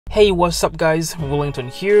Hey, what's up guys,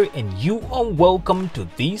 Willington here and you are welcome to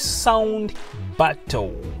this sound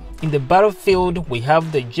battle. In the battlefield we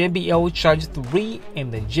have the JBL Charge 3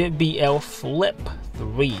 and the JBL Flip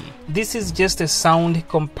 3. This is just a sound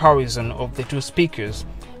comparison of the two speakers,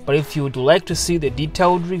 but if you would like to see the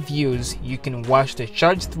detailed reviews you can watch the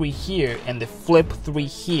Charge 3 here and the Flip 3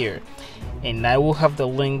 here, and I will have the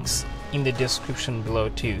links in the description below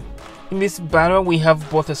too. In this battle we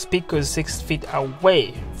have both the speakers 6 feet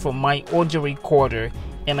away from my audio recorder,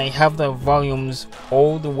 and I have the volumes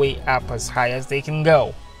all the way up as high as they can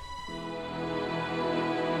go.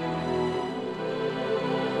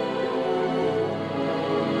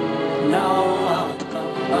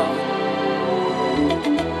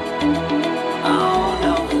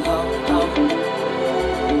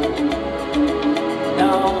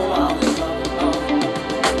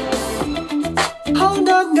 Hold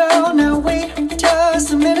on, girl, now wait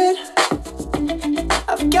just a minute.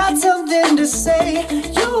 I've got something to say,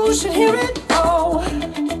 you should hear it. Oh,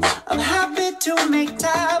 I'm happy to make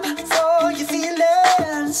time for your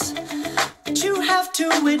feelings, but you have to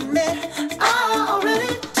admit I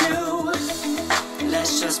already do.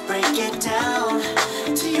 Let's just break it down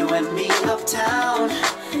to you and me uptown,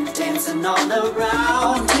 dancing all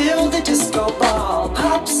around till the disco ball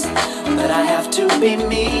pops. But I have to be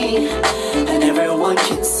me, and everyone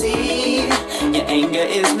can see your anger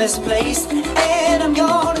is misplaced, and I'm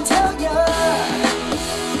gonna tell ya,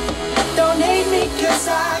 don't hate me cause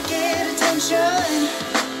I get attention,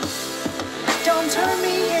 don't turn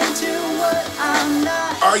me into what I'm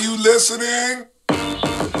not. Are you listening?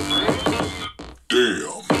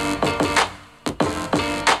 Damn.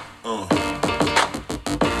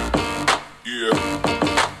 Yeah.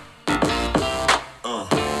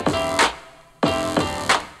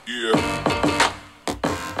 Yeah.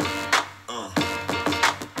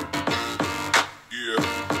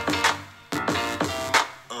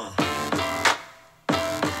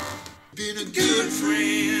 Been a good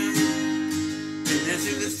friend, been there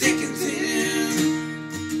through the thick and thin,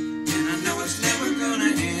 and I know it's never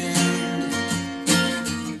gonna end.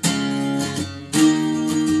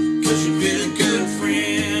 'Cause you've been a good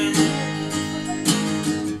friend.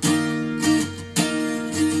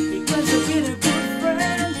 Because you've been a good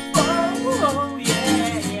friend. Oh,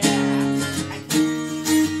 yeah, yeah.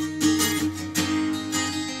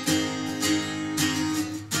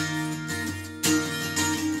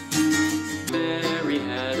 Mary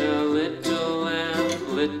had a little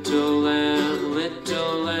lamb, little lamb,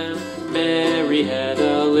 little lamb. Mary had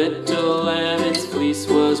a little lamb, its fleece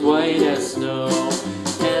was white as snow.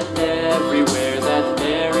 And everywhere that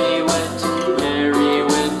Mary went, Mary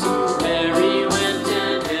went, Mary went.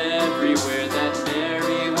 And everywhere that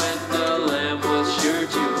Mary went, the lamb was sure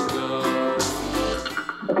to go.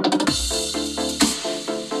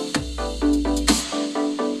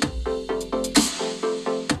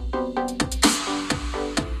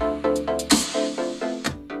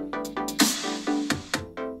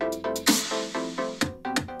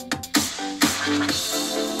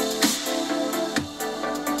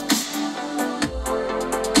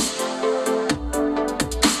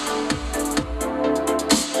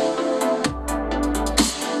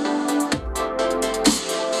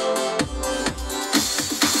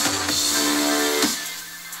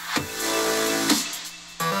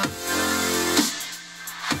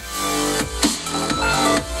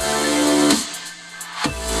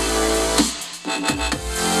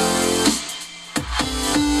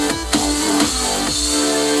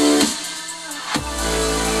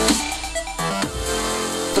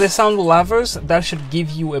 For the sound lovers, that should give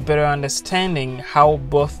you a better understanding how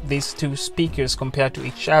both these two speakers compare to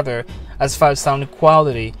each other as far as sound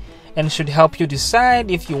quality, and should help you decide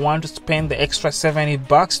if you want to spend the extra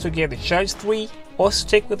 $70 to get the Charge 3 or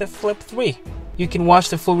stick with the Flip 3. You can watch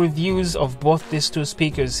the full reviews of both these two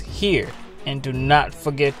speakers here, and do not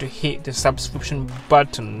forget to hit the subscription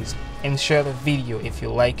buttons and share the video if you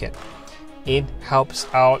like it. It helps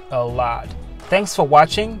out a lot. Thanks for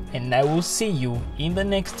watching, and I will see you in the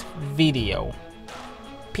next video.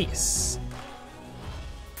 Peace.